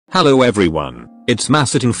Hello everyone, it's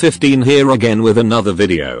Massetting15 here again with another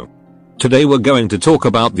video. Today we're going to talk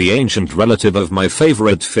about the ancient relative of my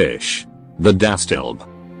favorite fish, the dastilbe.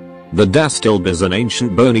 The dastilbe is an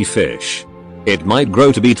ancient bony fish. It might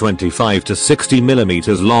grow to be 25 to 60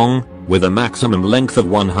 millimeters long, with a maximum length of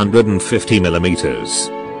 150 millimeters.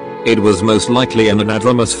 It was most likely an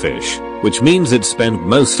anadromous fish, which means it spent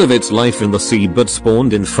most of its life in the sea but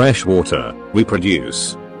spawned in fresh water,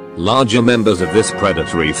 reproduce. Larger members of this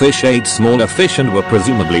predatory fish ate smaller fish and were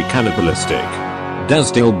presumably cannibalistic.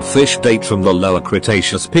 Dastilbe fish date from the Lower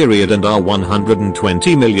Cretaceous period and are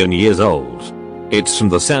 120 million years old. It's from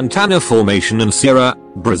the Santana Formation in Ceará,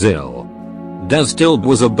 Brazil. Dastilbe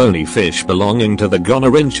was a bony fish belonging to the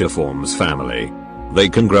Gonorhynchiformes family. They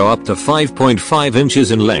can grow up to 5.5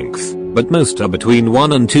 inches in length, but most are between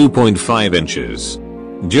 1 and 2.5 inches.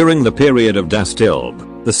 During the period of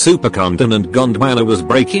Dastilbe, the supercontinent Gondwana was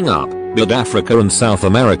breaking up, but Africa and South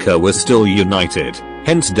America were still united,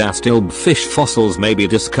 hence Dastilbe fish fossils may be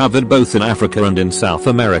discovered both in Africa and in South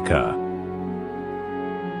America.